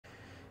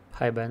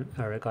Hi Ben,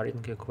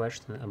 regarding your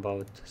question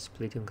about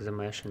splitting the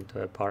mesh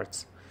into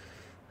parts,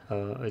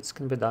 it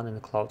can be done in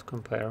Cloud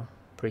Compare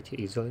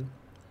pretty easily.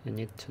 You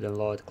need to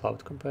download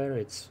Cloud Compare,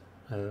 it's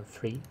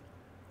free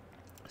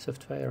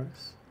software.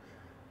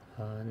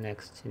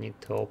 Next you need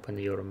to open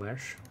your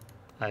mesh.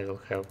 I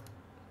will have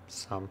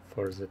some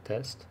for the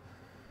test.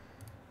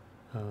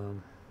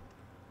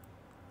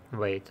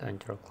 Wait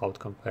until Cloud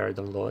Compare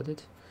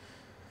downloaded.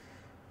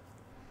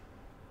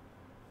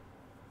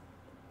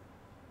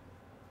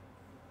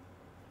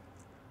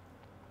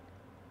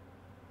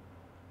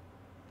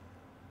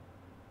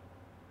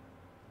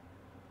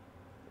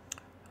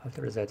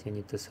 After that you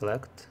need to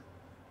select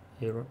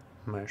your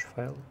mesh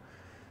file,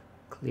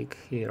 click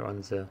here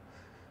on the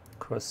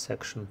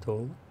cross-section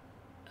tool,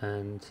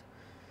 and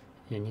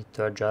you need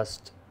to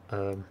adjust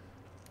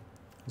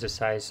the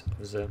size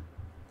of the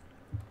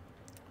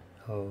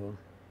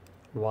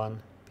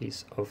one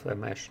piece of a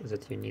mesh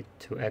that you need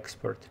to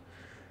export.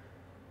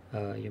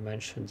 You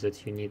mentioned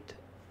that you need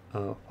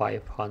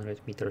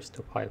 500 meters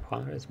to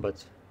 500,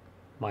 but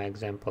my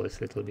example is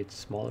a little bit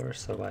smaller,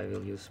 so I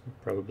will use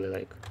probably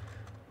like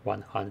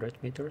 100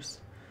 meters.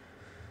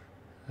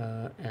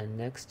 And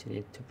next you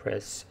need to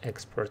press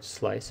export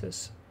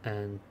slices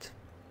and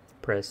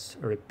press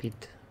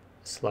repeat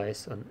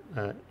slice on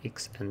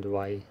X and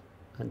Y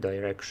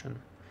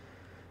direction.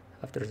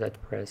 After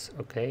that press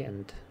OK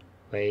and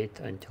wait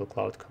until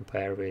Cloud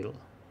Compare will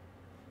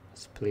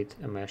split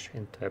a mesh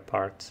into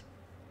parts.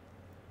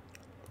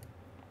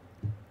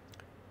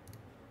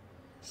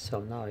 So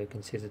now you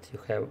can see that you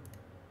have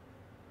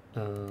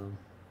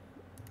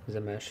the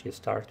mesh you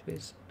start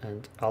with,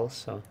 and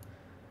also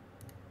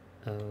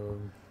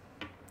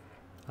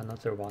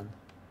another one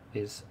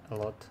with a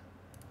lot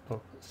of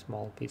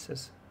small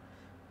pieces.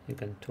 You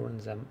can turn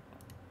them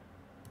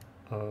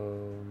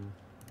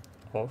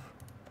off,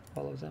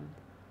 all of them,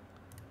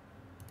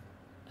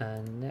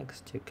 and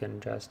next you can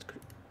just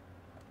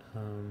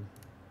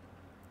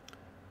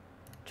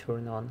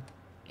turn on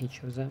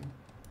each of them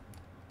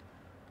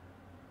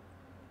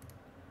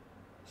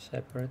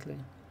separately,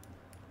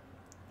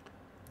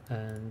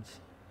 and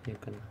you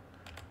can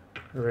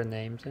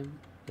rename them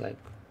like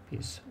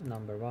piece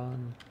number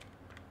 1,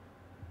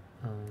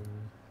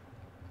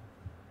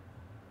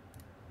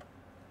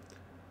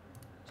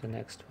 the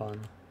next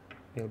one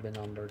will be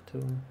number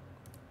 2,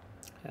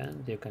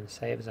 and you can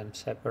save them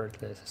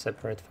separately as a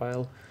separate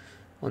file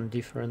on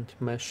different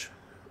mesh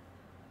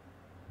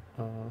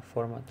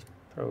format.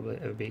 Probably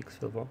FBX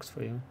will work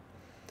for you,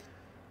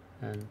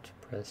 and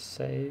press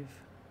save,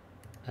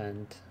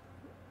 and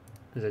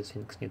the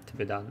things need to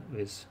be done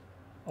with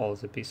all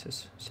the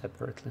pieces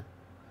separately.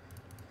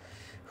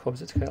 Hope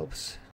that helps.